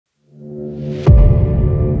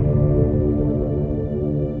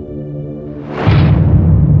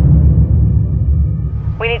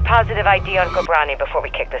positive ID on Gobrani before we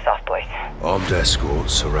kick this off, boys. Armed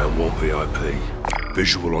escorts around 1 VIP.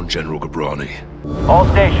 Visual on General Gobrani. All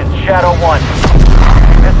stations, Shadow 1.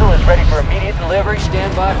 Missile is ready for immediate delivery.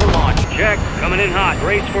 Stand by for launch. Check. Coming in hot.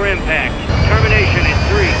 Brace for impact. Termination in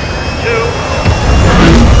 3, 2...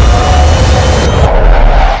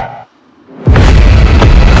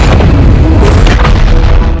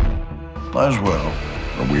 Laswell,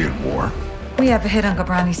 are we at war? We have a hit on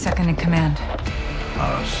Gobrani's second in command.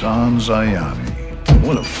 Hassan Zayani.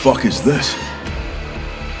 What the fuck is this?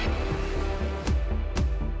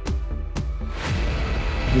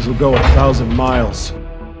 This will go 1,000 miles.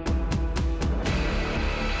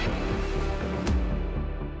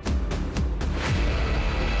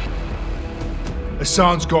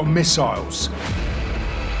 Hassan's got missiles.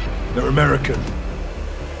 They're American.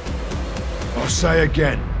 I'll say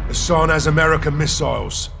again, Hassan has American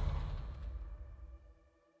missiles.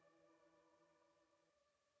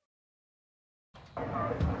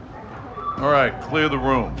 All right, clear the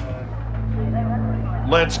room.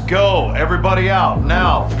 Let's go. Everybody out,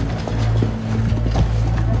 now.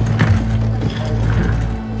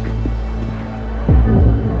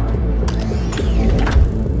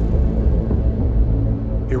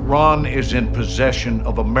 Iran is in possession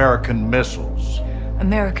of American missiles.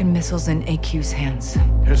 American missiles in AQ's hands.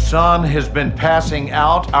 Hassan has been passing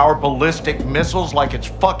out our ballistic missiles like it's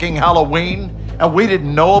fucking Halloween, and we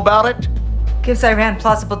didn't know about it? Gives Iran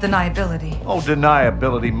plausible deniability. Oh,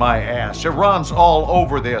 deniability my ass. Iran's all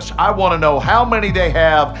over this. I want to know how many they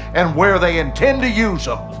have and where they intend to use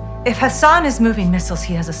them. If Hassan is moving missiles,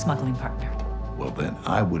 he has a smuggling partner. Well, then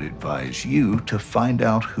I would advise you to find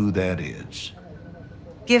out who that is.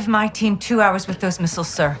 Give my team 2 hours with those missiles,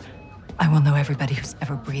 sir. I will know everybody who's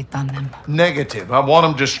ever breathed on them. Negative. I want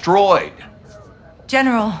them destroyed.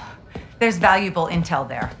 General, there's valuable intel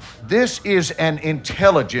there. This is an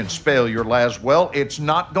intelligence failure, Laswell. It's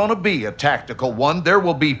not going to be a tactical one. There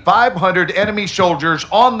will be 500 enemy soldiers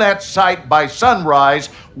on that site by sunrise.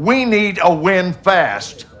 We need a win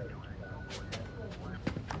fast.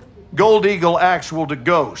 Gold Eagle Actual to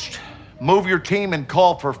Ghost. Move your team and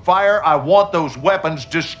call for fire. I want those weapons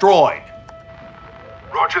destroyed.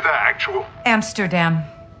 Roger that, Actual. Amsterdam.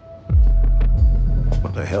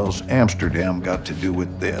 What the hell's Amsterdam got to do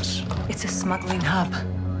with this? It's a smuggling hub.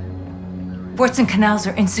 Ports and canals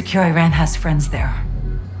are insecure. Iran has friends there.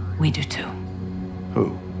 We do too.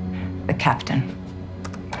 Who? The captain.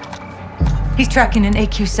 He's tracking an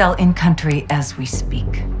AQ cell in country as we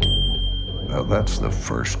speak. Well, that's the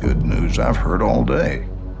first good news I've heard all day.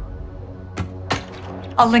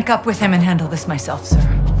 I'll link up with him and handle this myself, sir.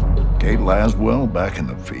 Kate Laswell back in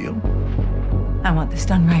the field? I want this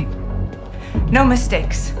done right. No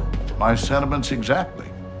mistakes. My sentiments exactly.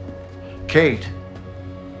 Kate,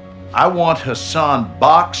 I want Hassan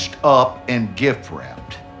boxed up and gift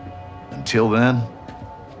wrapped. Until then,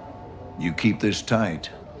 you keep this tight.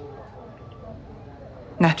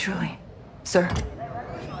 Naturally, sir.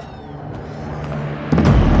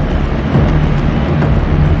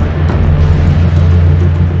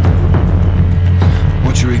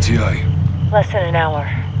 What's your ETA? Less than an hour.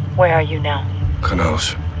 Where are you now?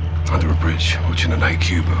 Canals. Under a bridge, watching an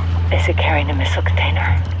AQ boat. Is it carrying a missile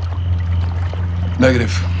container?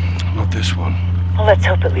 Negative. Not this one. Well, let's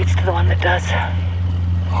hope it leads to the one that does.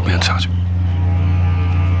 I'll be in touch.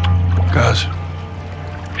 Guys.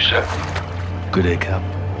 You set? Good day, Cap.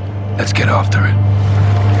 Let's get after it.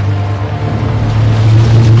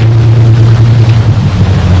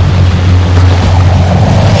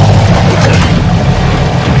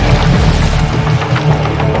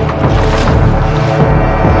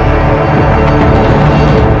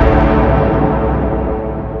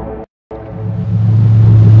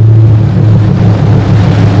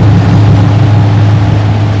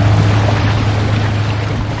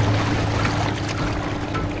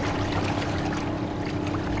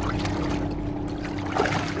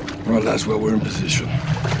 Right, Laswell, we're in position.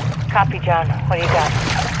 Copy, John. What do you got?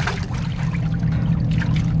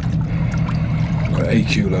 Got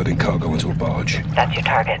AQ loading cargo into a barge. That's your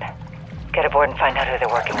target. Get aboard and find out who they're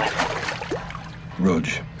working with. Rog.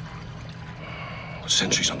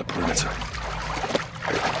 Sentries on the perimeter.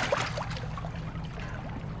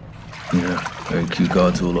 Yeah, AQ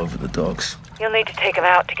guards all over the docks. You'll need to take them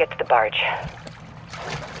out to get to the barge.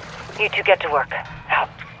 You two get to work. Out.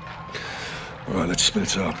 All right, let's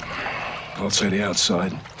split up. I'll say the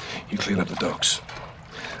outside. You clean up the docks.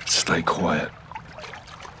 Stay quiet.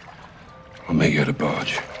 I'll meet you at the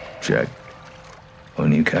barge. Check.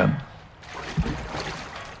 On you, Cap.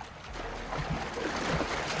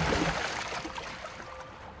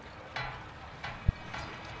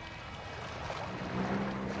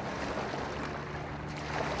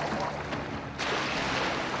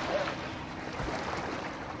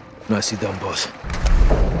 Nicely done, boss.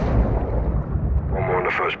 One more on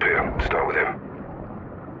the first pier. Start with him.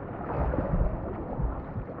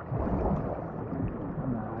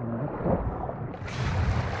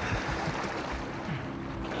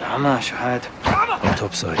 On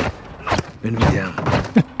top side. Enemy down.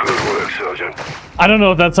 Good work, Sergeant. I don't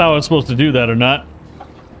know if that's how I was supposed to do that or not,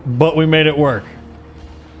 but we made it work.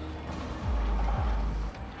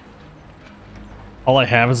 All I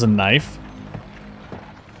have is a knife.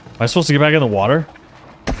 Am I supposed to get back in the water?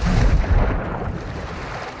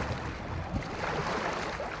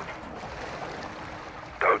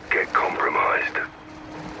 Don't get compromised.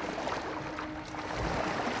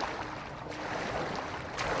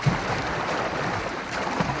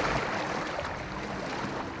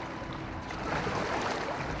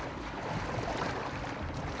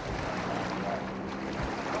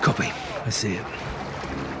 Copy. I see it.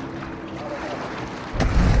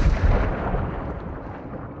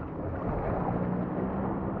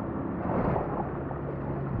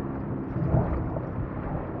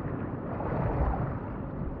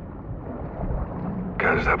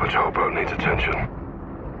 That patrol boat needs attention.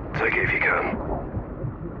 Take it if you can.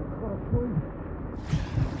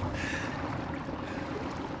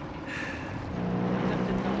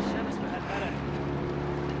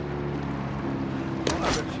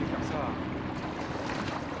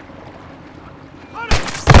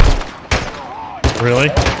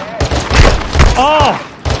 Really? Oh!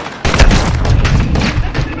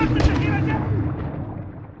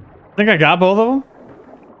 I think I got both of them.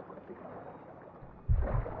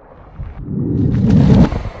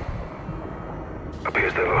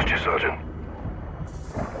 Appears they lost you, Sergeant.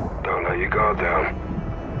 Don't let your guard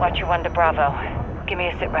down. Watch your 1 to Bravo. Give me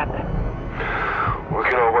a sit rep.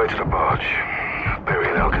 Working our way to the barge.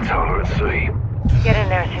 Burying al-Qatala at sea. Get in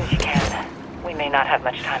there as soon as you can. We may not have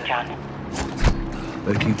much time, John.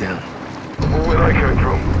 Look you down. Well, where I came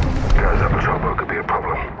from, guys, that patrol boat could be a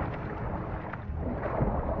problem.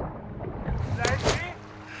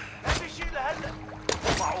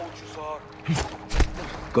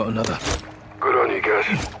 Got another. Good on you, guys.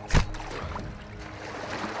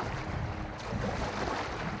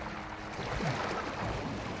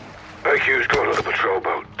 AQ's got another patrol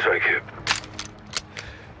boat. Take it.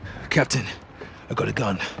 Captain, I got a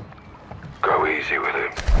gun. Go easy with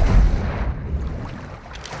him.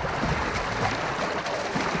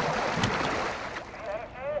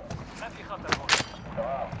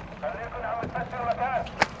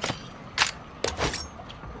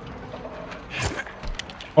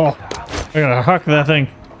 Oh, I gotta huck that thing.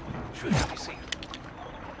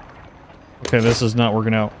 Okay, this is not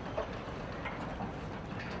working out.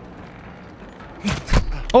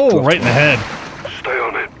 Oh, right in the head. Stay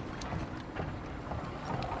on it.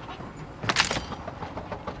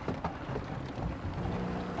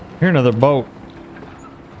 Here, another boat.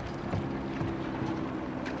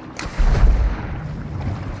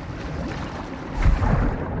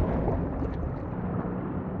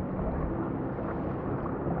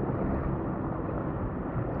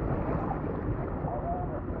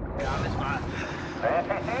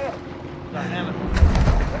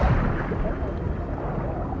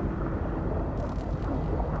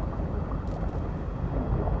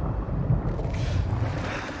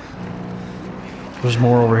 There's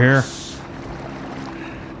more over here.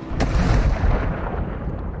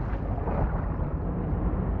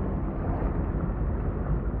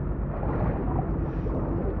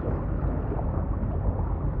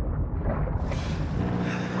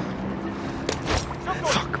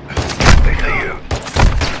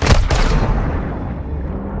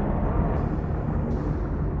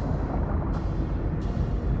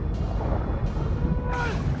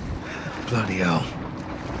 Bloody hell.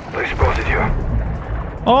 They spotted you.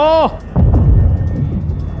 Oh!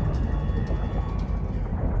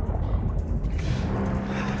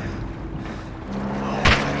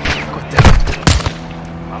 Got down.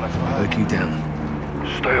 Look you down.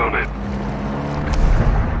 Stay on it.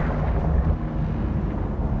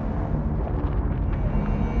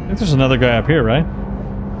 I think there's another guy up here, right?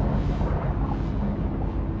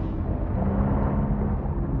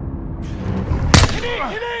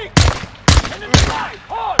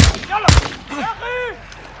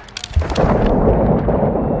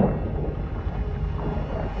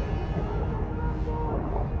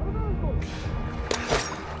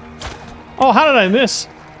 Oh, how did I miss?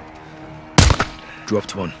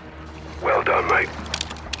 Dropped one. Well done, mate.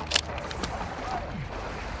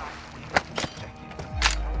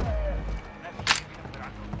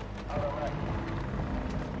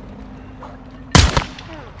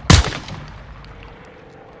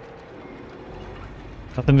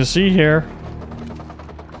 Nothing to see here.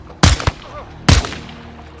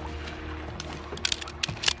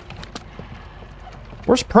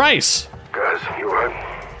 Where's Price? Guys, you alright?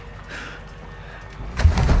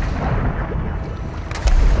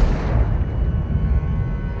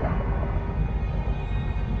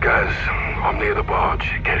 Guys, I'm near the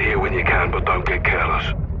barge. Get here when you can, but don't get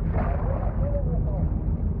careless.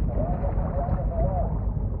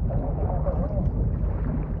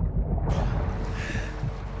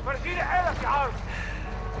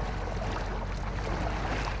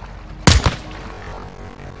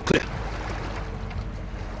 Clear.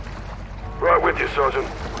 Right with you, Sergeant.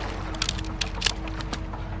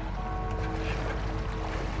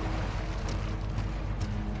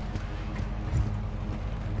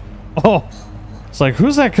 Oh, it's like,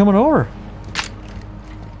 who's that coming over?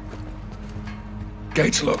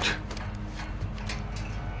 Gates locked.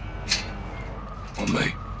 On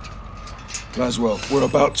me. Laswell, we're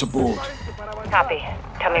about to board. Copy.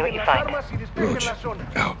 Tell me what you find. Roach,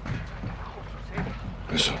 out.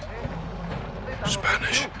 Listen.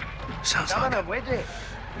 Spanish. Sounds like it.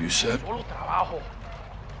 You said? No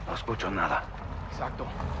escucho nada. Exacto.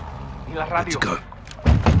 Let's go.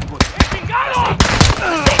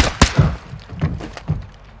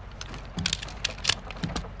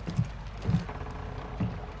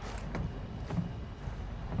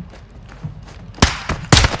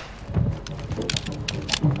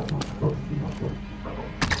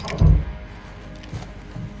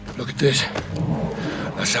 Look at this.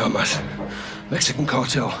 Las Almas. Mexican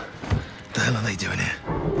cartel. What the hell are they doing here?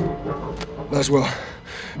 Laswell,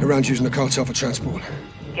 around using the cartel for transport.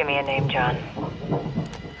 Give me a name, John.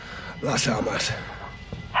 Las Almas.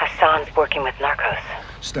 Hassan's working with narcos.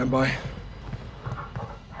 Stand by.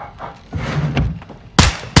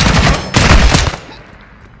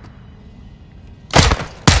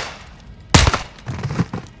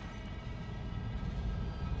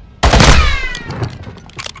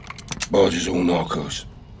 Barge is all narcos.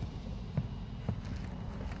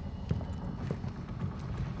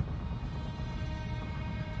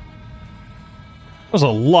 There's a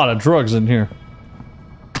lot of drugs in here.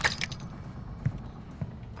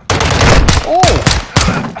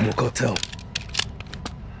 Oh! More cartel.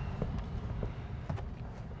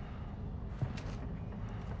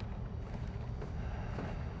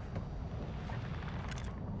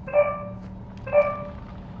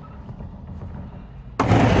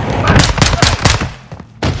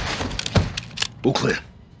 All clear.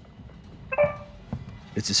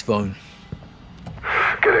 It's his phone.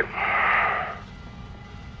 Get it.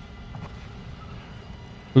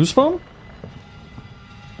 Whose phone?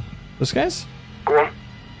 This guy's? Go on.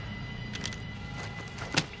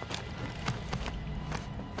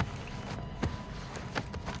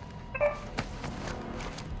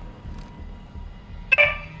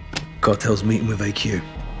 Cartel's meeting with AQ.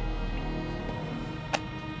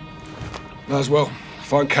 Laswell,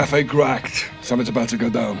 find Cafe Gracht. Something's about to go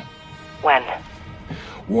down. When?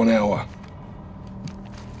 1 hour.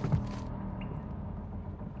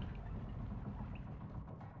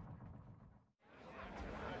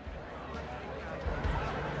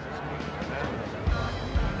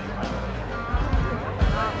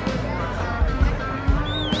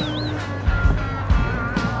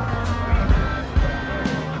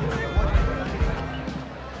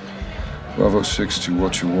 Bravo 6 to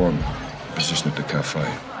what you want. Position at the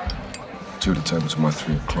cafe. 2 to table to my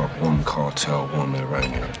 3 o'clock. 1 cartel, 1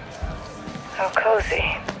 Iranian. How cozy.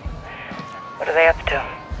 What are they up to?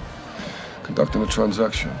 Conducting a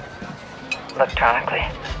transaction. Electronically.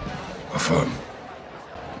 Affirm.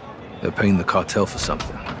 They're paying the cartel for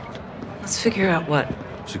something. Let's figure out what.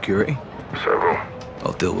 Security? Several.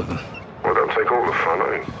 I'll deal with them. Well, don't take all the fun,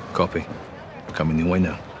 eh? Copy. Coming your way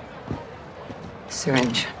now.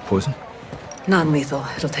 Syringe. Poison? Non-lethal.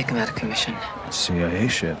 It'll take him out of commission. CIA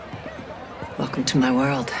shit. Welcome to my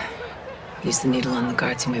world. Use the needle on the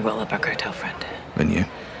guards and we roll up our cartel friend. And you?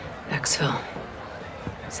 Exfil.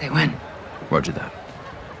 Say when. Roger that.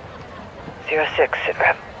 06, sit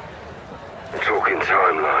rep. I'm talking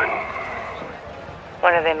timeline.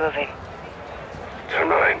 When are they moving?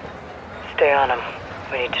 Tonight. Stay on them.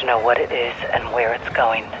 We need to know what it is and where it's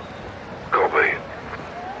going. Copy.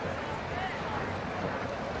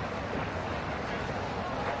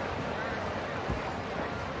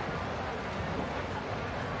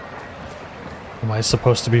 Am I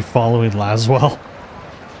supposed to be following Laswell?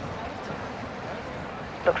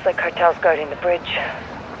 Looks like cartel's guarding the bridge.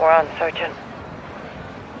 We're on, Sergeant.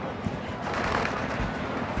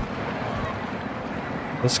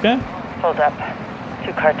 This guy? Hold up.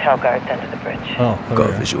 2 cartel guards under the bridge. Oh, Got a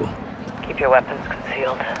okay. visual. Keep your weapons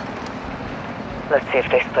concealed. Let's see if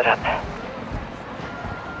they split up.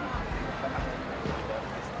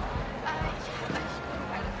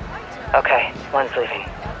 Okay, one's leaving.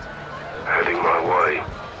 Heading my way.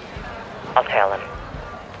 I'll tail him.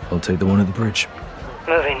 I'll take the one at the bridge.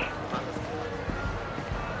 Moving.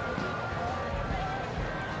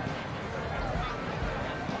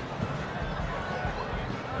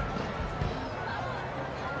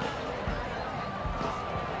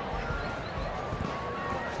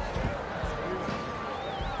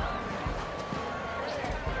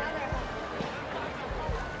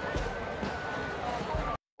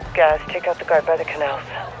 Guys, take out the guard by the canals.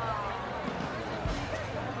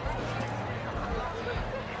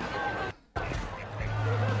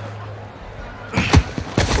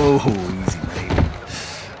 Oh, easy, mate.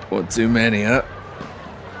 What, too many, huh?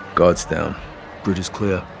 Guards down. Bridge is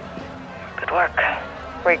clear. Good work.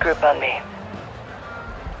 Regroup on me.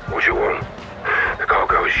 What you want? The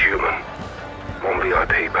cargo is human. One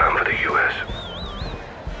VIP bound for the US.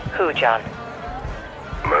 Who, John?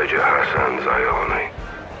 Major Hassan Zayani.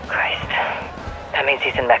 Christ. That means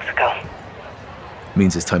he's in Mexico.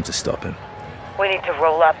 Means it's time to stop him. We need to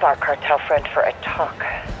roll up our cartel friend for a talk.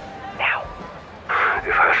 Now.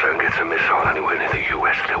 If Hassan gets a missile anywhere near the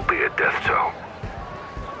US, there'll be a death toll.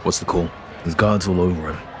 What's the call? There's guards all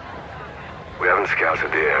over him. We haven't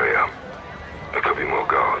scouted the area. There could be more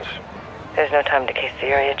guards. There's no time to case the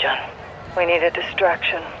area, John. We need a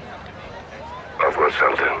distraction. I've got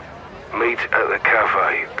something. Meet at the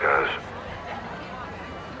cafe, guys.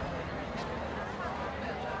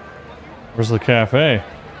 Where's the cafe?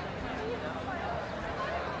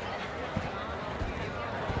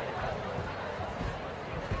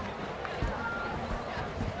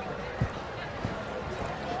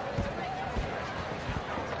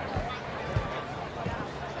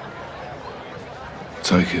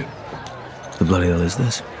 Take it. The bloody hell is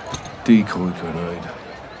this? Decoy grenade.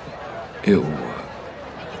 It'll work.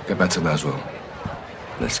 Get back to Laswell.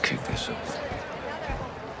 Let's kick this off.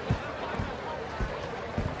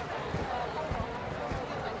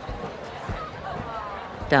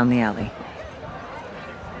 Down the alley.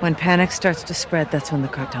 When panic starts to spread, that's when the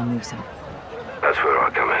cartel moves in. That's where I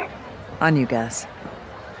come in. On you, guys.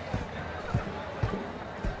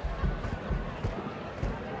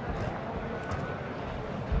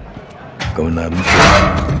 Going loud.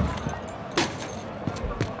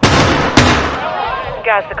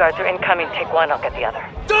 Guys, the guards are incoming. Take one, I'll get the other.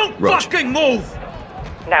 Don't fucking move!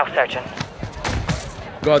 Now, Sergeant.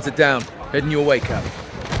 Guards are down. Heading your way, Cap.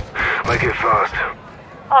 Make it fast.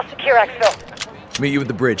 I'll secure exfil. Meet you at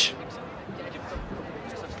the bridge.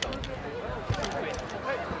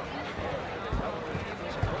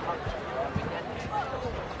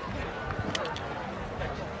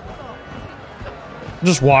 I'm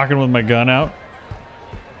just walking with my gun out.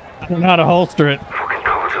 I don't know how to holster it. Fucking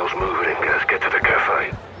cartel's moving in, guys. Get to the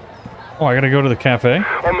cafe. Oh, I gotta go to the cafe?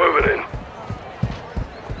 I'm moving in.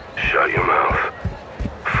 Shut your mouth.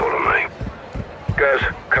 Follow me. Guys,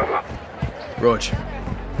 cover. Rog.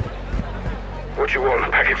 What you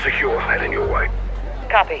want? Package secure. Heading your way.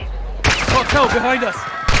 Copy. Cartel behind us!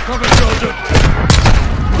 Cover, soldier!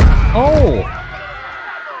 Oh!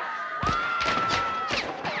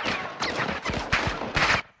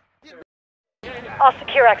 I'll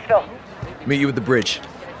secure exfil. Meet you at the bridge.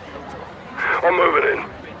 I'm moving in.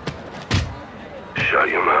 Shut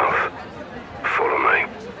your mouth. Follow me.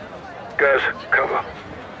 Guys, cover.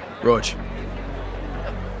 Rog.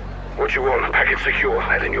 What you want? Package secure.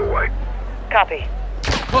 Heading your way. Copy.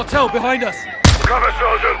 Cartel behind us! Cover,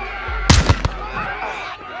 Sergeant.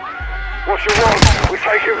 What you want? We're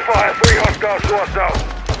taking fire. 3 hostiles to ourselves.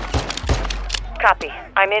 Copy.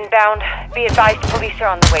 I'm inbound. Be advised, police are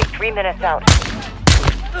on the way. 3 minutes out.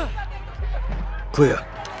 Clear.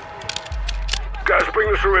 Guys,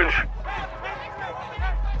 bring the syringe.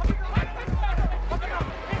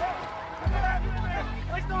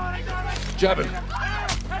 Jabbing.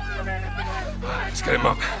 Let's get him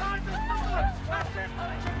up.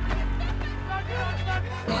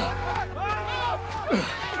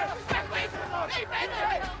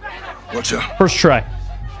 Watch out. First try.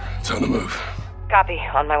 Time to move. Copy.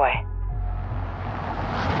 On my way.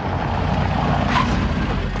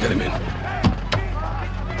 Get him in.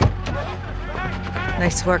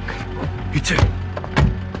 Nice work. You too.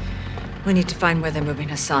 We need to find where they're moving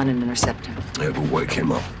Hassan and intercept him. Yeah, we'll wake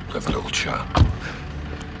him up. Have a little chat.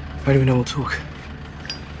 How do we know we'll talk?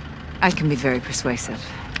 I can be very persuasive.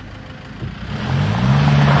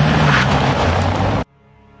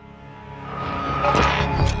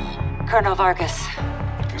 Colonel Vargas.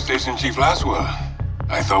 Station Chief Laswell.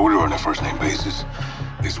 I thought we were on a first-name basis.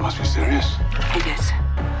 This must be serious. It is.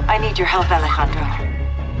 I need your help, Alejandro.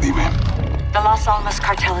 Dime. The Las Almas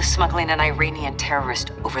cartel is smuggling an Iranian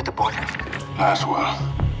terrorist over the border. Laswell.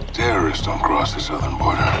 Terrorists don't cross the southern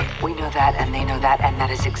border. We know that, and they know that, and that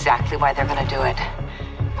is exactly why they're gonna do it.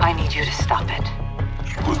 I need you to stop it.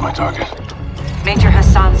 Who's my target? Major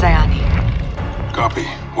Hassan Zayani. Copy.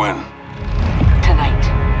 When? Tonight.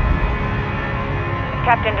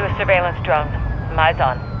 Tapped into a surveillance drone. Eyes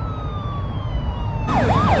on.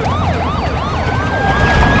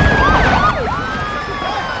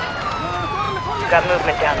 Got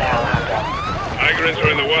movement down there, Alejandro. Migrants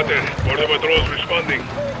are in the water. Border patrol's responding.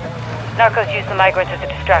 Narcos use the migrants as a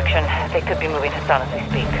distraction. They could be moving Hassan as we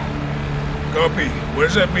speak. Copy.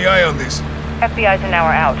 Where's FBI on this? FBI's an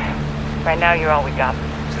hour out. Right now, you're all we got.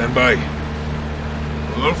 Stand by.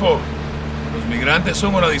 Rodolfo, los migrantes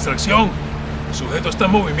son una distracción. El sujeto está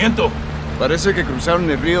en movimiento. Parece que cruzaron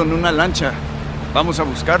el río en una lancha. Vamos a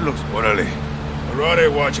buscarlos. Órale. Arade,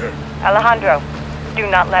 Watcher. Alejandro, do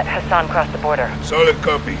not let Hassan cross the border. Solid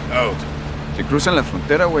copy. Out. Si cruzan la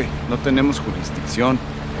frontera, güey, no tenemos jurisdicción.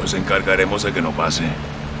 Nos encargaremos de que no pase.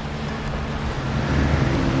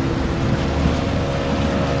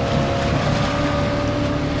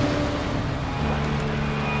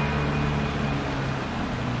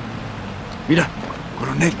 Mira,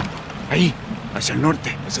 coronel. Ahí, hacia el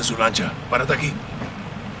norte. Esa es su lancha. Párate aquí.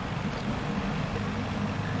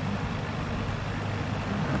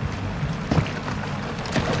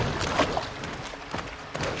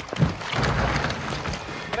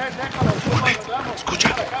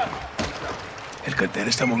 Escucha. El cartel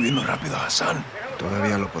está moviendo rápido a Hassan.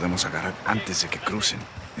 Todavía lo podemos agarrar antes de que crucen.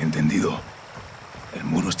 Entendido. El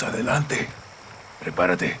muro está adelante.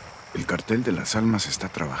 Prepárate. El cartel de Las Almas está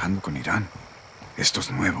trabajando con Irán. Esto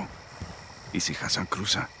es nuevo. ¿Y si Hassan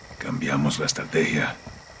cruza? Cambiamos la estrategia.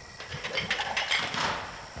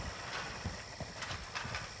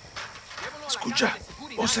 Escucha,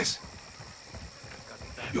 voces.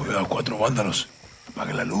 Yo veo a 4 vándalos.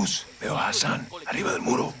 Apaga la luz. Veo a Hassan, arriba del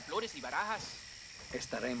muro.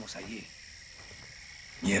 Estaremos allí.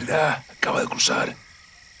 Mierda, acaba de cruzar.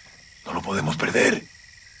 No lo podemos perder.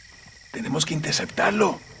 Tenemos que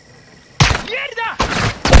interceptarlo. ¡Mierda!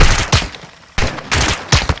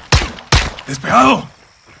 ¡Despejado!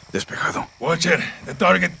 Despejado. Watcher, the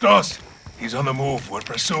target crossed. He's on the move. We're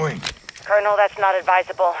pursuing. Colonel, that's not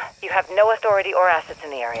advisable. You have no authority or assets in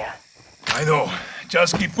the area. I know.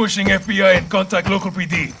 Just keep pushing FBI and contact local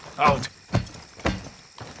PD. Out.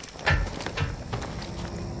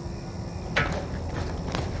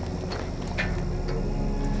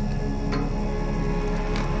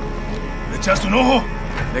 ¿Le echaste un ojo?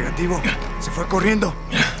 Negativo. Se fue corriendo.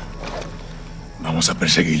 Vamos a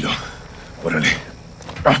perseguirlo. Órale.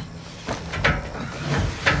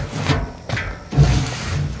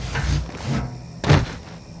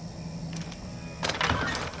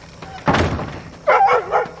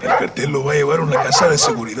 El cartel lo va a llevar a una casa de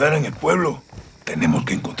seguridad en el pueblo. Tenemos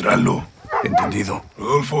que encontrarlo. Entendido.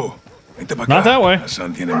 Rodolfo, vente para Not acá. that way.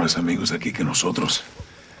 Hassan tiene más amigos aquí que nosotros.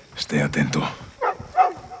 Esté atento.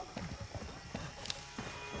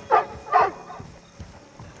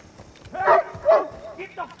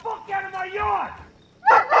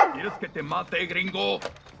 ¿Quieres que te mate, gringo?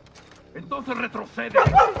 Entonces retrocede.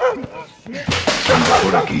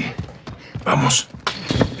 Por aquí. Vamos.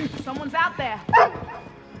 Someone's out there.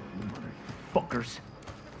 Fuckers.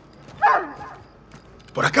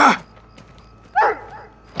 Por acá.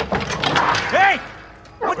 Hey!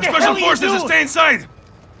 What the Special hell are you forces, doing? stay inside.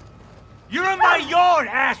 You're in my yard,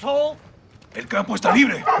 asshole. El campo está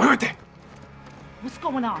libre. Muévete. What's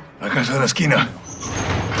going on? La casa de la esquina.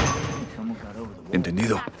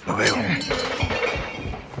 Entendido. Lo veo.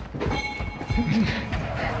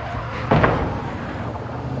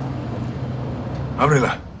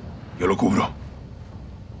 Ábrela. Yo lo cubro.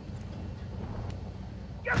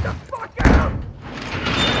 Cuidado,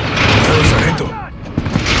 sargento.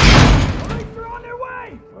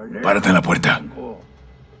 Párate en la puerta.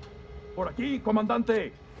 Por aquí,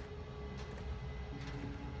 comandante.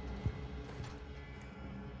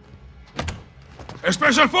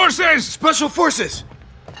 Special Forces! Special Forces!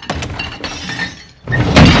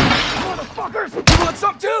 Motherfuckers! You want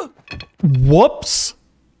some too? Whoops.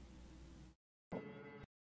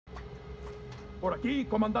 Por aquí,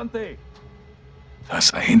 comandante.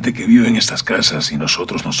 Hay gente que vive en estas casas y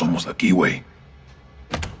nosotros no somos de aquí, güey.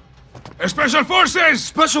 Special Forces!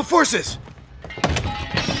 Special Forces!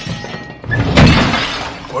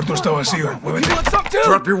 El cuarto está vacío. Muévete. You want some too?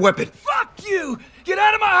 Drop your weapon. Fuck you! Get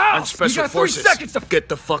out of my house! I'm Special you got Forces. 3 seconds to... Get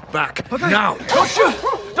the fuck back. Okay. Now! Don't shoot!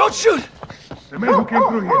 Don't shoot! The men who came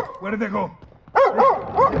through here, where did they go?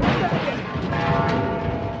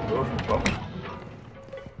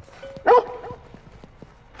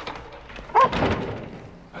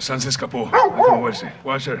 Hassan se escapó. Hay que moverse.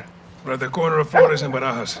 Watcher, we're at the corner of Flores and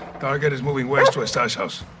Barajas. Target is moving west to a stash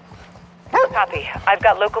house. Copy. I've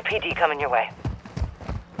got local PD coming your way.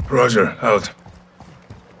 Roger, out.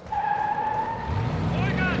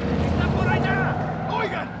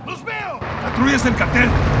 Oigan, los veo. Patrullas del cartel.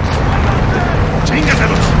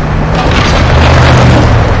 ¡Chíngatelos!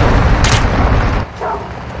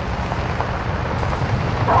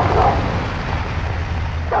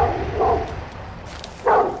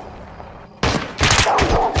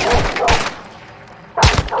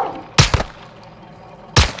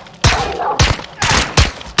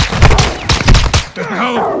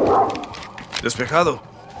 Despejado.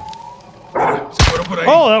 Mira, se fueron por ahí.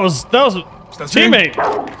 Oh, that was teammate.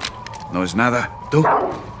 No es nada. ¿Tú?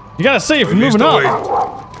 You gotta see if you're moving up.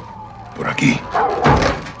 Por aquí.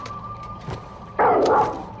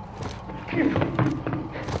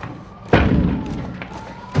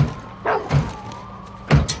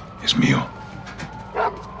 Es mío.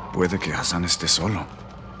 Puede que Hassan esté solo.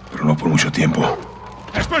 Pero no por mucho tiempo.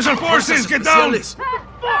 Special Forces, get down!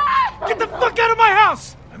 Get the fuck out of my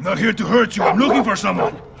house! I'm not here to hurt you. I'm looking for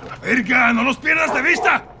someone. Verga, no los pierdas de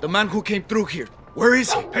vista! The man who came through here. Where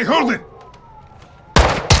is he? Hey, hold it!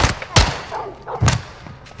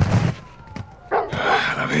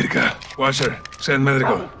 A la verga. Watcher, send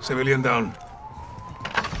medical. Civilian down.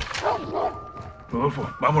 Rodolfo,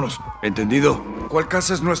 vámonos. Entendido. ¿Cuál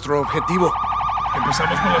casa es nuestro objetivo?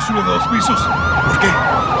 Empezamos con la suya de 2 pisos. ¿Por qué?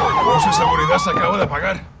 El negocio de seguridad se acaba de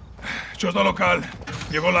pagar. Chota local.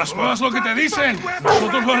 Llegó Laswell. Haz lo que te dicen.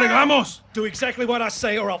 Nosotros lo arreglamos. Do exactly what I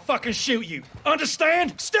say or I'll fucking shoot you.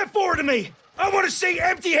 Understand? Step forward to me. I want to see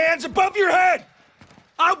empty hands above your head.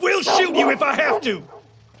 I will shoot you if I have to.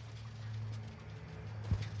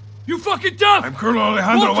 You fucking dumb! I'm Colonel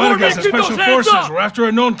Alejandro Vargas of Special Forces. We're after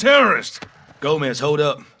a known terrorist. Gomez, hold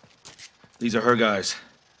up. These are her guys.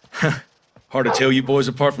 Hard to tell you boys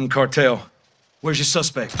apart from the cartel. Where's your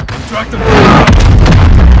suspect? Track them.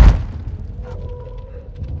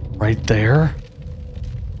 Right there.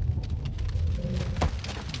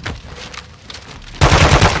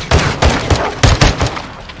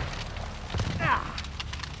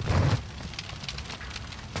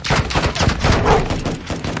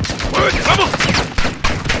 ¡Muévete, vamos!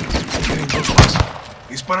 Tienen 2 más.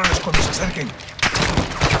 Dispárales cuando se acerquen.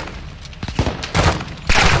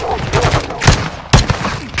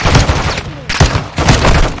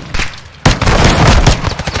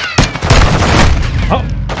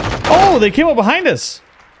 Oh, they came up behind us.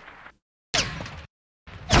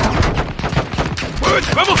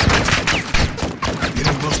 ¡Muévete, vamos!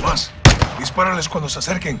 Tienen 2 más. Dispárales cuando se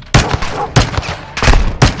acerquen.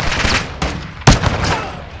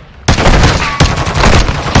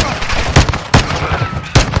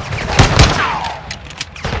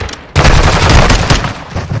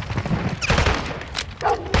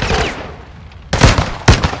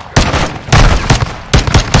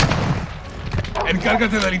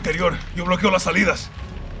 Encárgate del interior. Yo bloqueo las salidas.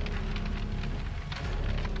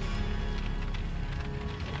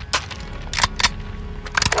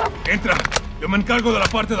 Entra. Yo me encargo de la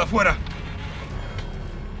parte de afuera.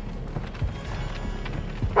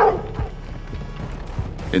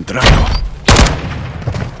 Entrando.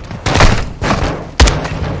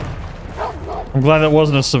 I'm glad that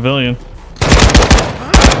wasn't a civilian.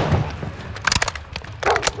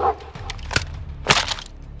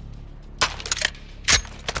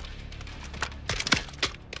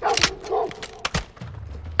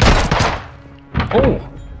 Oh!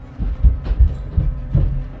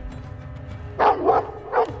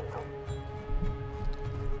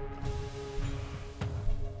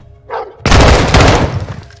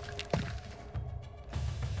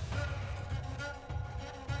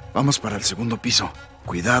 Vamos para el segundo piso.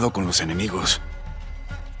 Cuidado con los enemigos.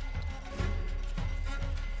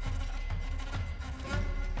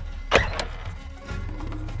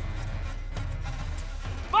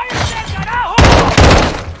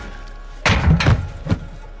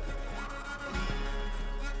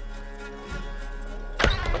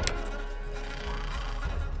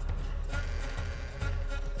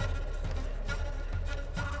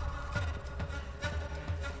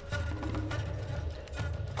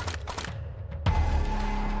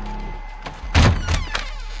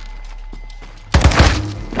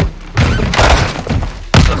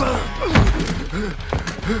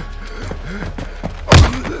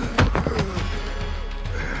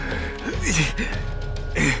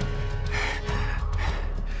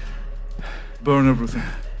 Burn everything.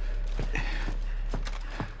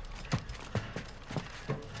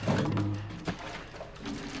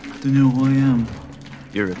 Do you know who I am?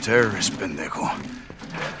 You're a terrorist, pendejo.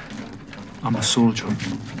 I'm a soldier,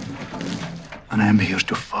 and I am here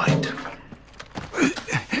to fight.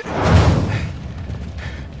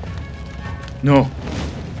 No,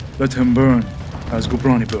 let him burn as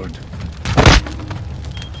Gobrani burned.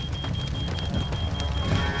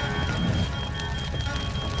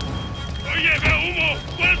 Oye, veo humo.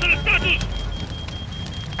 ¿Cuál es el estatus?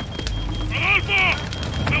 ¡Rodolfo!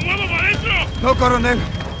 ¡Me muevo para adentro! No, coronel.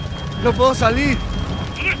 No puedo salir.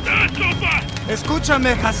 ¿Dónde estás, tropa?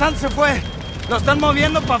 Escúchame, Hassan se fue. Lo están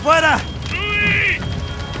moviendo para afuera. ¡Luis!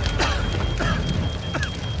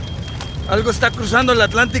 Algo está cruzando el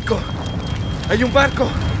Atlántico. Hay un barco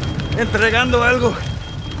entregando algo.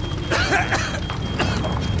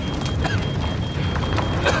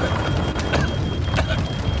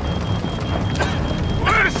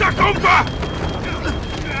 ¡Fuerza, compa!